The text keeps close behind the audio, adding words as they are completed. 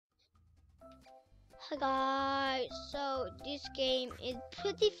Hi guys, so this game is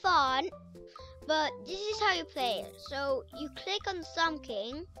pretty fun, but this is how you play it. So you click on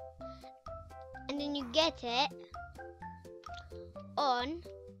something and then you get it on,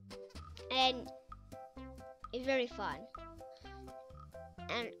 and it's very fun.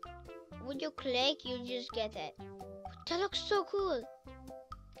 And when you click, you just get it. That looks so cool.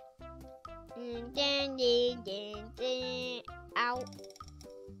 Ow.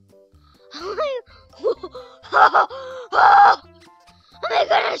 Oh my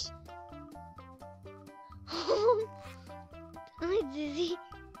goodness! I'm dizzy.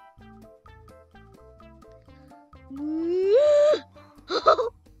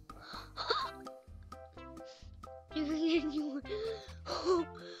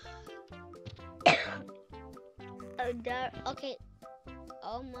 Okay.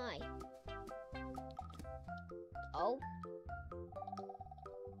 Oh my. Oh.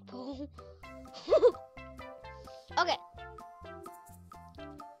 Okay.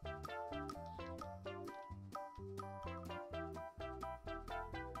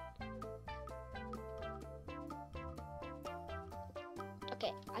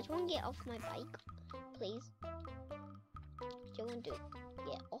 Okay, I just want to get off my bike, please. I want to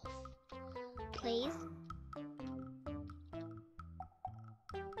get off, please.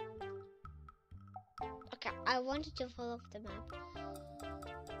 Okay, I wanted to follow the map.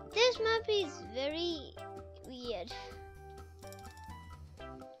 This map is very weird.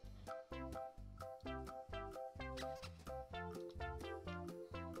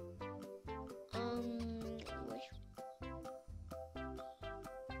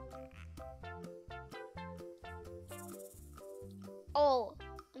 Oh,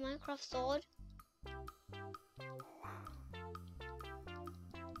 the Minecraft sword.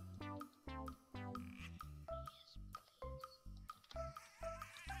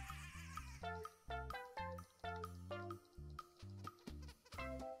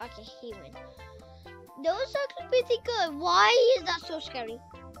 Okay, he went. Those are pretty good. Why is that so scary?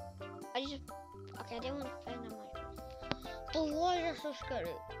 Okay, I didn't want to find out but why is that so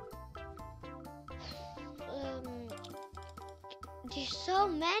scary? There's so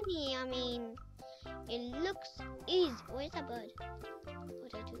many. I mean, it looks easy. Where's that bird? What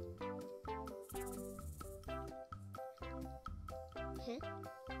did I do? Huh?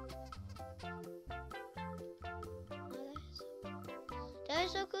 That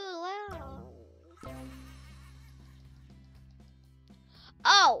is so cool. Wow.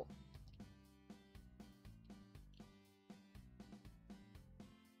 Oh.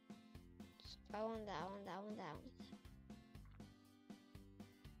 I want that one.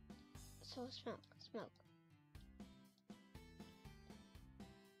 So smoke.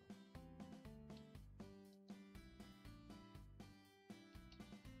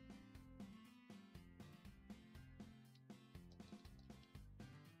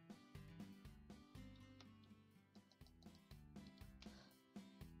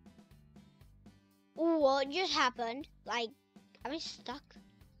 What just happened? Like, am I stuck?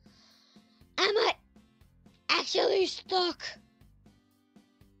 Am I actually stuck?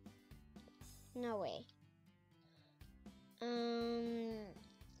 No way.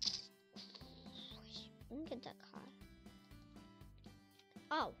 Look at that car.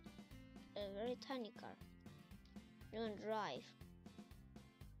 Oh, a very tiny car. You don't drive.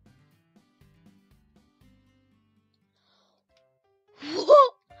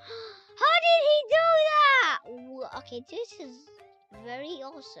 Whoa! How did he do that? Okay, this is very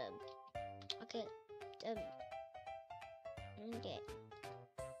awesome. Okay,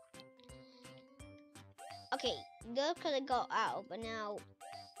 okay, they're gonna go out, but now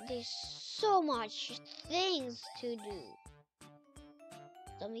there's so much things to do.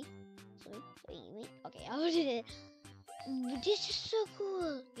 Zombie, wait. Okay, I did it. This is so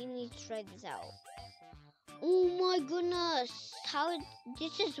cool. We need to try this out. Oh my goodness!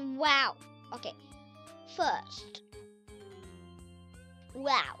 This is wow. Okay, first,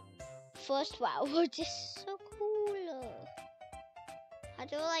 wow. This is so cool. How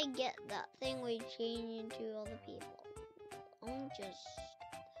do I get that thing where you change into other people? I'm just.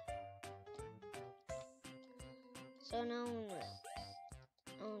 So now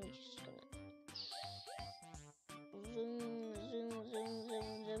I'm just gonna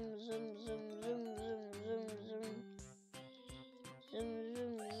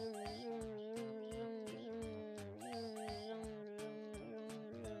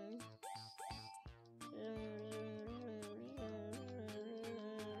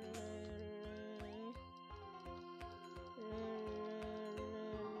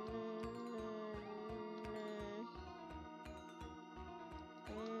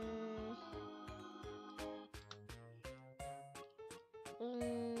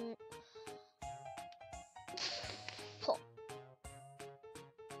Oh.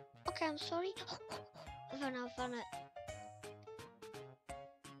 Okay, I'm sorry. I found it.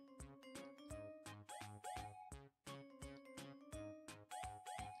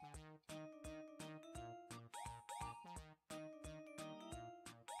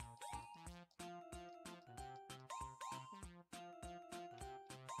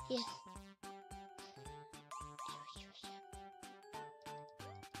 Yes.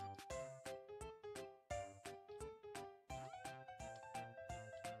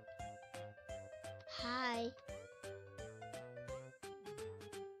 Hi.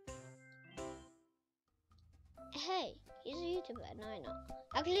 Hey, he's a YouTuber. No, I know.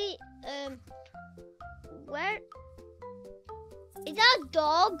 Actually, where is that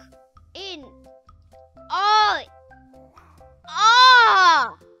dog in? Oh,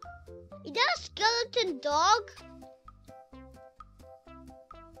 ah! Is that a skeleton dog?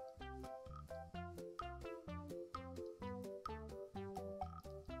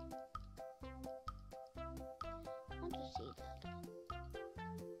 I want to see that.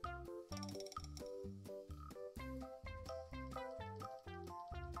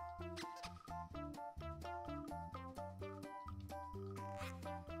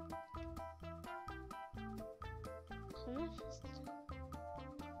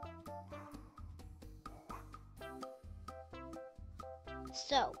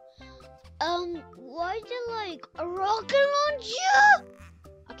 So, why is it like a rocket launcher?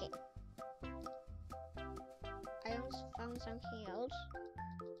 Okay. I almost found something else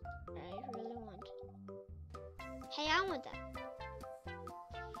I really want. Hey, I want that.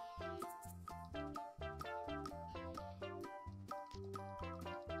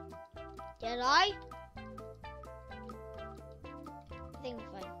 Did I? I think I'm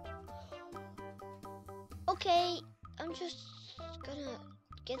fine. Okay, I'm just gonna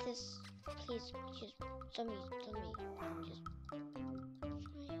get this. Please, just zombie, just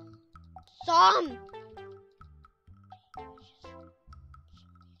some.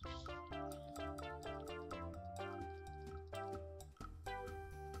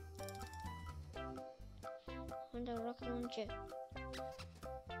 On the rocket launcher.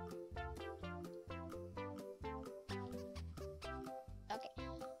 Okay.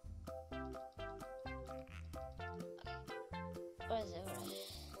 Where is it?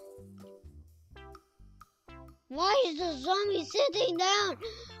 Why is the zombie sitting down?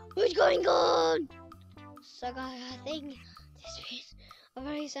 What's going on? So guys, I think this is a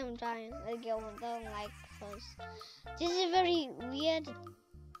very sometimes I get one don't like because this is very weird.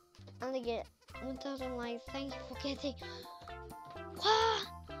 And I get 1,000 likes. Thank you for getting. Wow!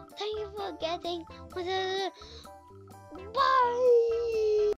 Thank you for getting. Bye.